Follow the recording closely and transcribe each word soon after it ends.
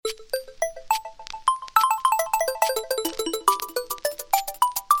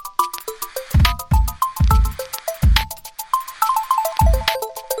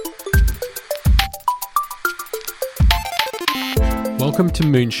Welcome to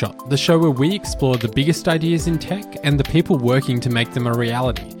Moonshot, the show where we explore the biggest ideas in tech and the people working to make them a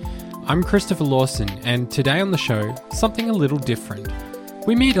reality. I'm Christopher Lawson, and today on the show, something a little different.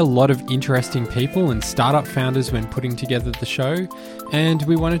 We meet a lot of interesting people and startup founders when putting together the show, and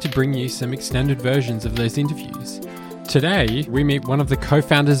we wanted to bring you some extended versions of those interviews. Today, we meet one of the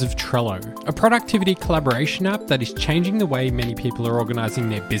co-founders of Trello, a productivity collaboration app that is changing the way many people are organizing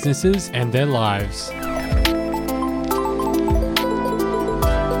their businesses and their lives.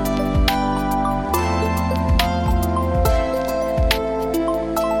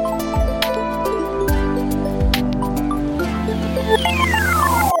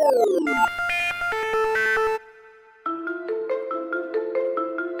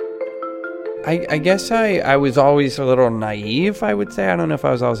 I guess I was always a little naive, I would say. I don't know if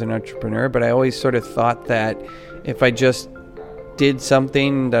I was always an entrepreneur, but I always sort of thought that if I just did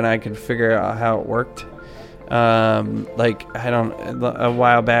something, then I could figure out how it worked. A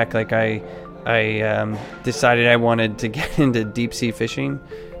while back, I decided I wanted to get into deep sea fishing.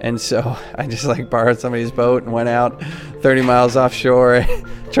 And so I just borrowed somebody's boat and went out 30 miles offshore,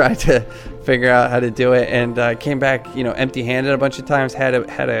 tried to figure out how to do it, and came back, empty-handed a bunch of times.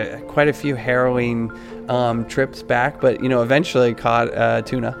 Had quite a few harrowing trips back, but eventually caught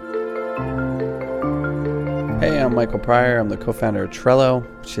tuna. Hey, I'm Michael Pryor. I'm the co-founder of Trello,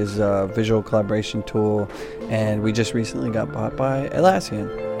 which is a visual collaboration tool, and we just recently got bought by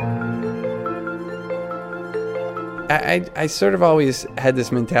Atlassian. I sort of always had this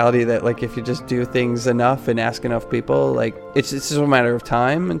mentality that if you just do things enough and ask enough people, it's just a matter of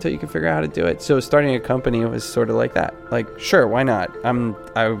time until you can figure out how to do it. So starting a company was sort of like that. Sure, why not?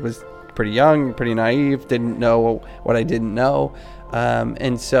 I was pretty young, pretty naive, didn't know what I didn't know.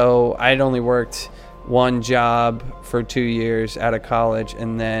 And so I'd only worked one job for 2 years out of college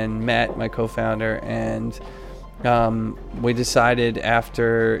and then met my co-founder, and we decided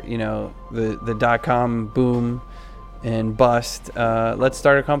after, the dot-com boom and bust, let's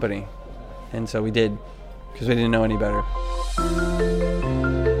start a company. And so we did, because we didn't know any better.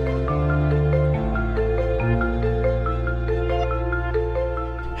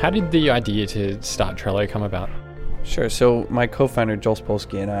 How did the idea to start Trello come about? Sure. So my co-founder, Joel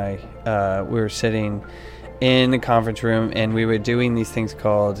Spolsky, and I, we were sitting in a conference room, and we were doing these things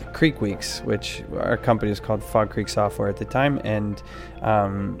called Creek Weeks, which our company was called Fog Creek Software at the time. And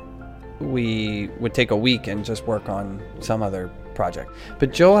we would take a week and just work on some other project.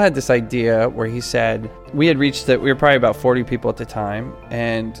 But Joel had this idea where he said, we were probably about 40 people at the time,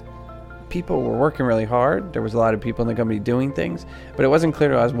 and people were working really hard. There was a lot of people in the company doing things, but it wasn't clear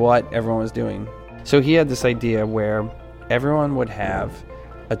to us what everyone was doing. So he had this idea where everyone would have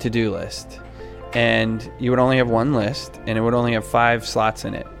a to-do list, and you would only have one list, and it would only have 5 slots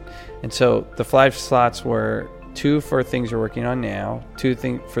in it. And so the 5 slots were 2 for things you're working on now,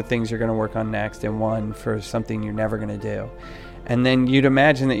 2 for things you're going to work on next, and 1 for something you're never going to do. And then you'd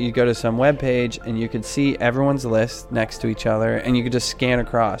imagine that you go to some web page and you could see everyone's list next to each other, and you could just scan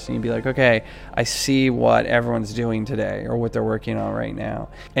across and you'd be like, okay, I see what everyone's doing today or what they're working on right now.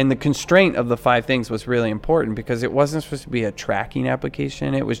 And the constraint of the 5 things was really important because it wasn't supposed to be a tracking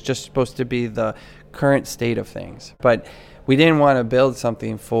application. It was just supposed to be the current state of things. But we didn't want to build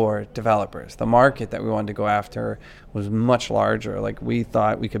something for developers. The market that we wanted to go after was much larger. We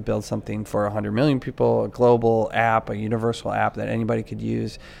thought we could build something for 100 million people, a global app, a universal app that anybody could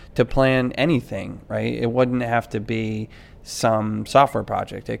use to plan anything, right? It wouldn't have to be some software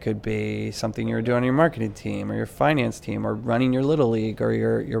project. It could be something you were doing on your marketing team or your finance team or running your Little League or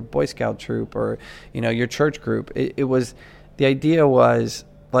your Boy Scout troop or, your church group. The idea was,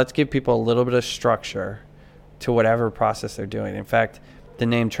 let's give people a little bit of structure to whatever process they're doing. In fact, the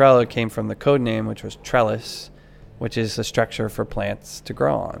name Trello came from the code name, which was trellis, which is a structure for plants to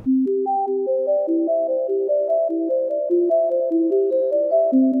grow on.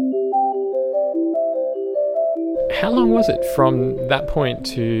 How long was it from that point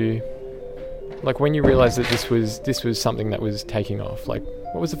to when you realized that this was something that was taking off? What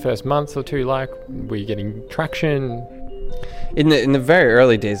was the first month or 2 like? Were you getting traction? In the very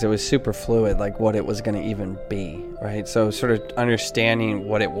early days, it was super fluid, what it was going to even be, right? So sort of understanding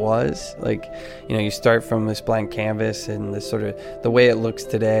what it was, you start from this blank canvas and this sort of the way it looks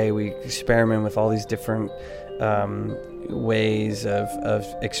today. We experiment with all these different ways of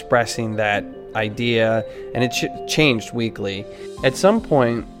expressing that idea, and it changed weekly. At some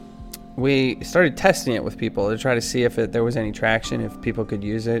point, we started testing it with people to try to see if there was any traction, if people could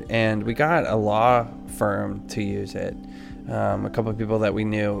use it, and we got a law firm to use it. A couple of people that we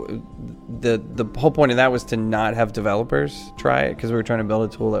knew. The whole point of that was to not have developers try it because we were trying to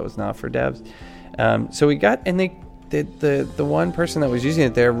build a tool that was not for devs. So we got, and the one person that was using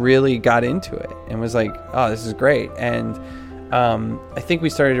it there really got into it and was like, oh, this is great. And I think we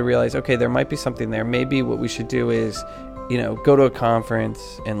started to realize, okay, there might be something there. Maybe what we should do is, go to a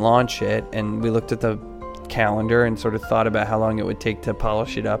conference and launch it. And we looked at the calendar and sort of thought about how long it would take to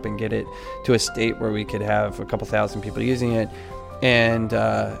polish it up and get it to a state where we could have a couple thousand people using it. And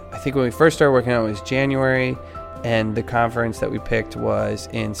I think when we first started working on it was January, and the conference that we picked was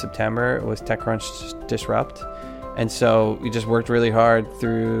in September. It was TechCrunch Disrupt. And so we just worked really hard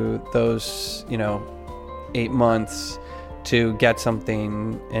through those, 8 months to get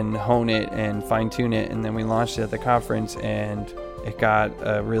something and hone it and fine tune it. And then we launched it at the conference, and it got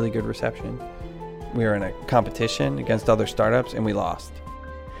a really good reception. We were in a competition against other startups, and we lost.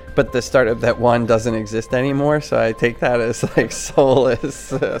 But the startup that won doesn't exist anymore, so I take that as like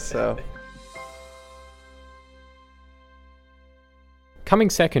soulless. So coming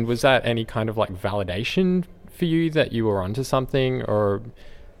second, was that any kind of like validation for you that you were onto something, or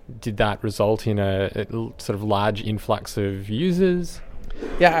did that result in a sort of large influx of users?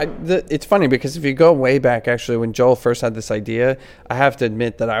 Yeah, it's funny because if you go way back, actually, when Joel first had this idea, I have to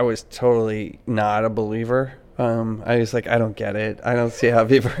admit that I was totally not a believer. I was like, I don't get it. I don't see how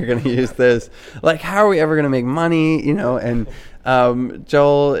people are going to use this. Like, how are we ever going to make money? And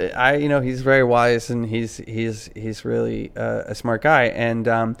Joel, he's very wise, and he's really a smart guy.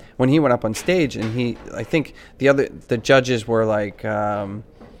 And when he went up on stage, and I think the judges were like,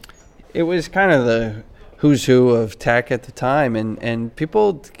 it was kind of the who's who of tech at the time, and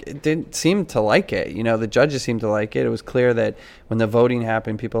people didn't seem to like it. The judges seemed to like it. It was clear that when the voting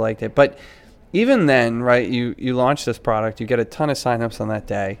happened, people liked it. But even then, right, you launch this product, you get a ton of signups on that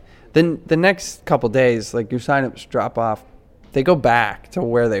day. Then the next couple days, like, your signups drop off. They go back to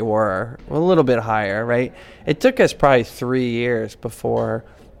where they were, a little bit higher, right? It took us probably 3 years before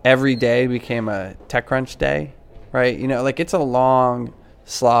every day became a TechCrunch day, right? It's a long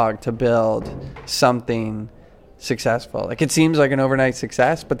slog to build something successful. Like, it seems like an overnight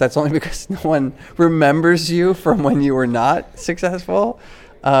success, but that's only because no one remembers you from when you were not successful.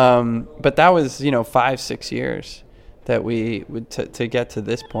 But that was, 5-6 years that we would to get to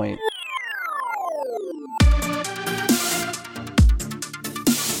this point.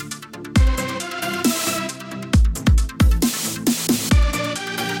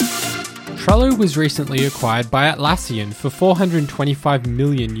 Trello was recently acquired by Atlassian for $425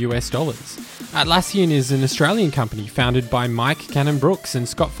 million. Atlassian is an Australian company founded by Mike Cannon-Brookes and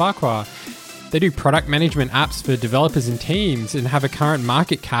Scott Farquhar. They do product management apps for developers and teams and have a current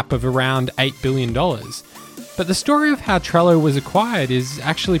market cap of around $8 billion. But the story of how Trello was acquired is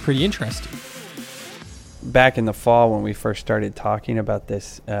actually pretty interesting. Back in the fall when we first started talking about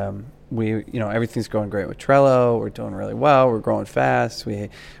this, everything's going great with Trello. We're doing really well. We're growing fast. We're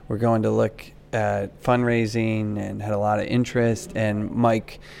going to look at fundraising and had a lot of interest. And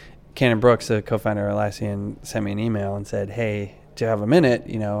Mike Cannon-Brookes, the co-founder of Atlassian, sent me an email and said, hey, do you have a minute?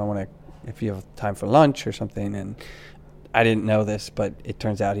 I want to, if you have time for lunch or something. And I didn't know this, but it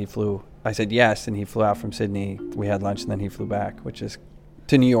turns out I said yes, and he flew out from Sydney. We had lunch, and then he flew back, which is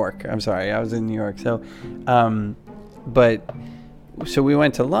to New York. I'm sorry, I was in New York. So, so we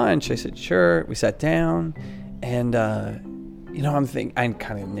went to lunch. I said, sure. We sat down, and, I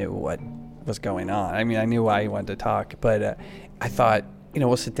kind of knew what was going on. I mean, I knew why he wanted to talk, but I thought,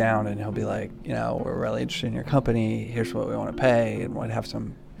 we'll sit down, and he'll be like, we're really interested in your company. Here's what we want to pay, and we'll have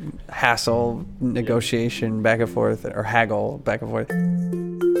some hassle, negotiation back and forth, or haggle back and forth.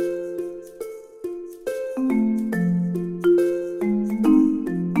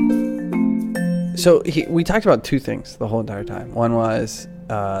 So we talked about two things the whole entire time. One was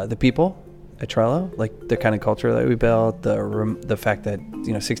the people at Trello, like the kind of culture that we built, the fact that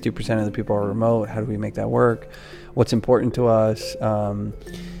 60% of the people are remote. How do we make that work? What's important to us?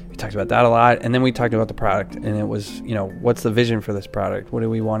 We talked about that a lot, and then we talked about the product, and it was what's the vision for this product? What do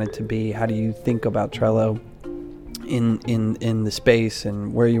we want it to be? How do you think about Trello in the space,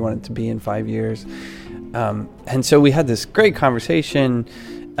 and where you want it to be in 5 years? And so we had this great conversation.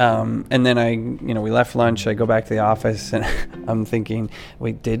 And then we left lunch. I go back to the office, and I'm thinking,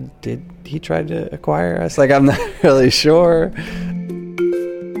 wait, did he try to acquire us? Like, I'm not really sure.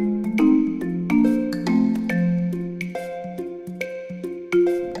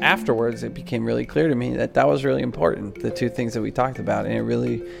 Afterwards, it became really clear to me that was really important, the two things that we talked about. And it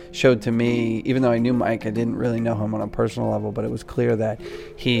really showed to me, even though I knew Mike, I didn't really know him on a personal level, but it was clear that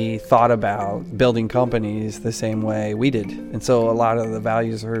he thought about building companies the same way we did. And so a lot of the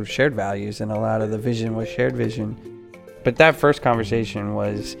values were shared values, and a lot of the vision was shared vision. But that first conversation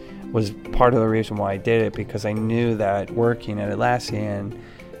was part of the reason why I did it, because I knew that working at Atlassian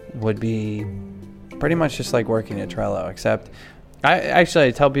would be pretty much just like working at Trello, except I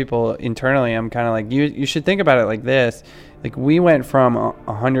tell people internally, I'm kind of like, you should think about it like this. Like, we went from a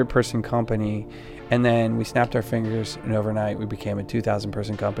 100-person company, and then we snapped our fingers, and overnight we became a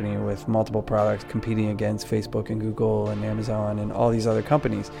 2,000-person company with multiple products competing against Facebook and Google and Amazon and all these other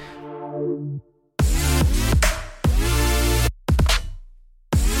companies.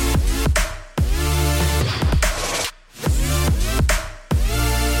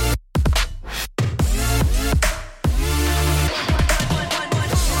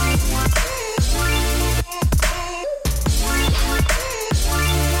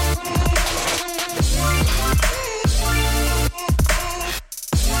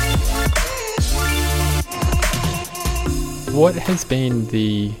 What has been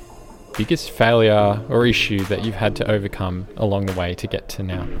the biggest failure or issue that you've had to overcome along the way to get to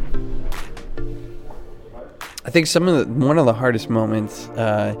now? I think one of the hardest moments,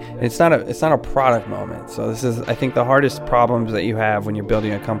 it's not a product moment. So this is, I think, the hardest problems that you have when you're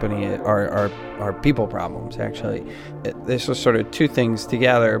building a company are people problems. Actually, this was sort of two things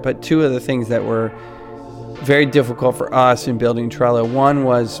together, but two of the things that were very difficult for us in building Trello. One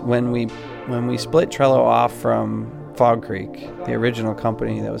was when we split Trello off from Fog Creek, the original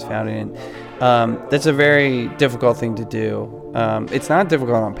company that was founded in. That's a very difficult thing to do. It's not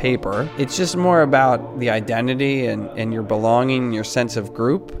difficult on paper. It's just more about the identity and your belonging, your sense of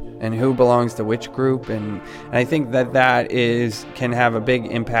group, and who belongs to which group. And I think that can have a big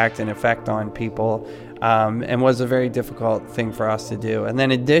impact and effect on people, and was a very difficult thing for us to do. And then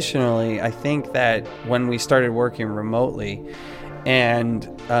additionally, I think that when we started working remotely, and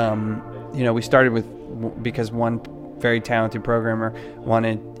we started because one very talented programmer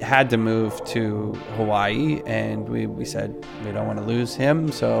had to move to Hawaii, and we said we don't want to lose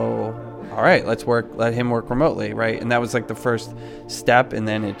him, so all right, let him work remotely, right? And that was like the first step, and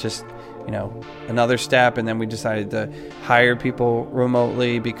then it just, another step, and then we decided to hire people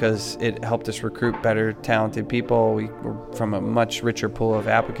remotely because it helped us recruit better talented people. We were from a much richer pool of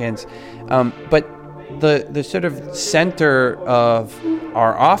applicants, but the sort of center of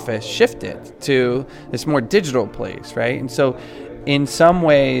our office shifted to this more digital place, right? And so in some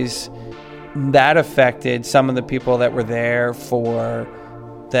ways that affected some of the people that were there for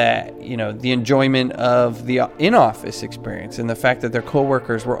the enjoyment of the in-office experience and the fact that their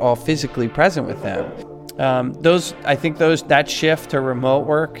coworkers were all physically present with them. That shift to remote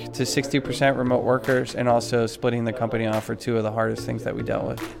work, to 60% remote workers, and also splitting the company off are two of the hardest things that we dealt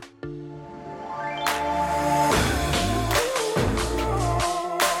with.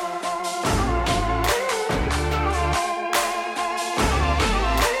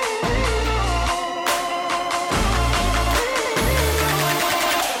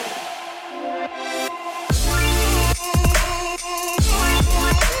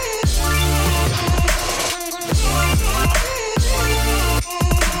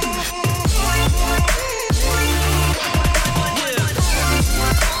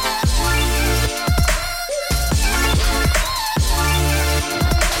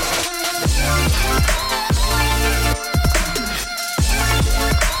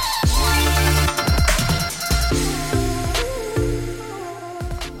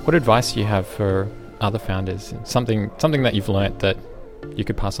 What advice do you have for other founders? Something that you've learnt that you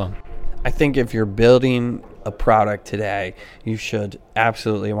could pass on? I think if you're building a product today, you should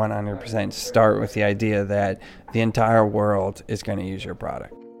absolutely 100% start with the idea that the entire world is going to use your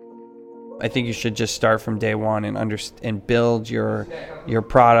product. I think you should just start from day one and build your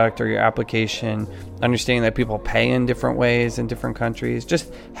product or your application, understanding that people pay in different ways in different countries.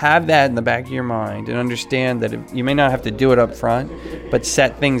 Just have that in the back of your mind and understand that you may not have to do it up front, but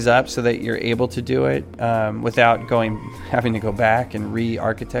set things up so that you're able to do it without having to go back and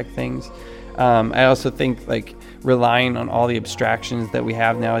re-architect things. I also think relying on all the abstractions that we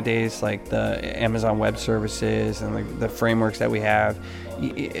have nowadays, like the Amazon Web Services and the frameworks that we have.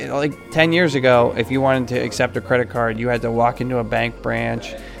 10 years ago, if you wanted to accept a credit card, you had to walk into a bank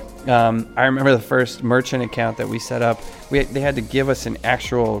branch. I remember the first merchant account that we set up. They had to give us an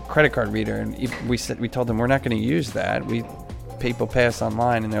actual credit card reader, and we told them we're not going to use that. People pay us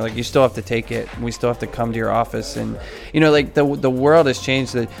online, and they're like, you still have to take it. We still have to come to your office, and the world has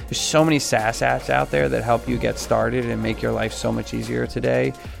changed. There's so many SaaS apps out there that help you get started and make your life so much easier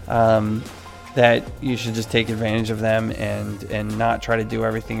today. That you should just take advantage of them and not try to do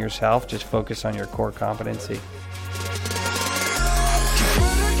everything yourself. Just focus on your core competency.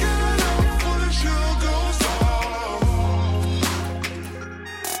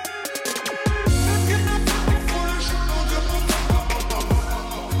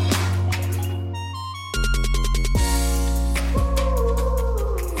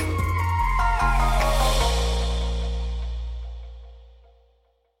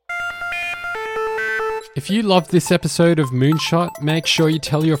 If you loved this episode of Moonshot, make sure you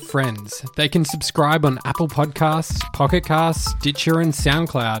tell your friends. They can subscribe on Apple Podcasts, Pocket Casts, Stitcher and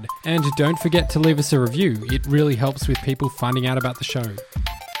SoundCloud. And don't forget to leave us a review. It really helps with people finding out about the show.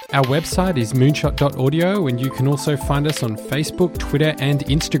 Our website is moonshot.audio, and you can also find us on Facebook, Twitter and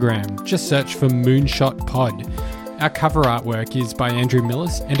Instagram. Just search for Moonshot Pod. Our cover artwork is by Andrew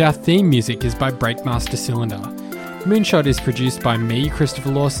Millis, and our theme music is by Breakmaster Cylinder. Moonshot is produced by me,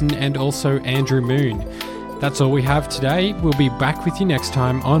 Christopher Lawson, and also Andrew Moon. That's all we have today. We'll be back with you next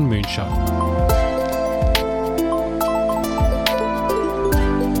time on Moonshot.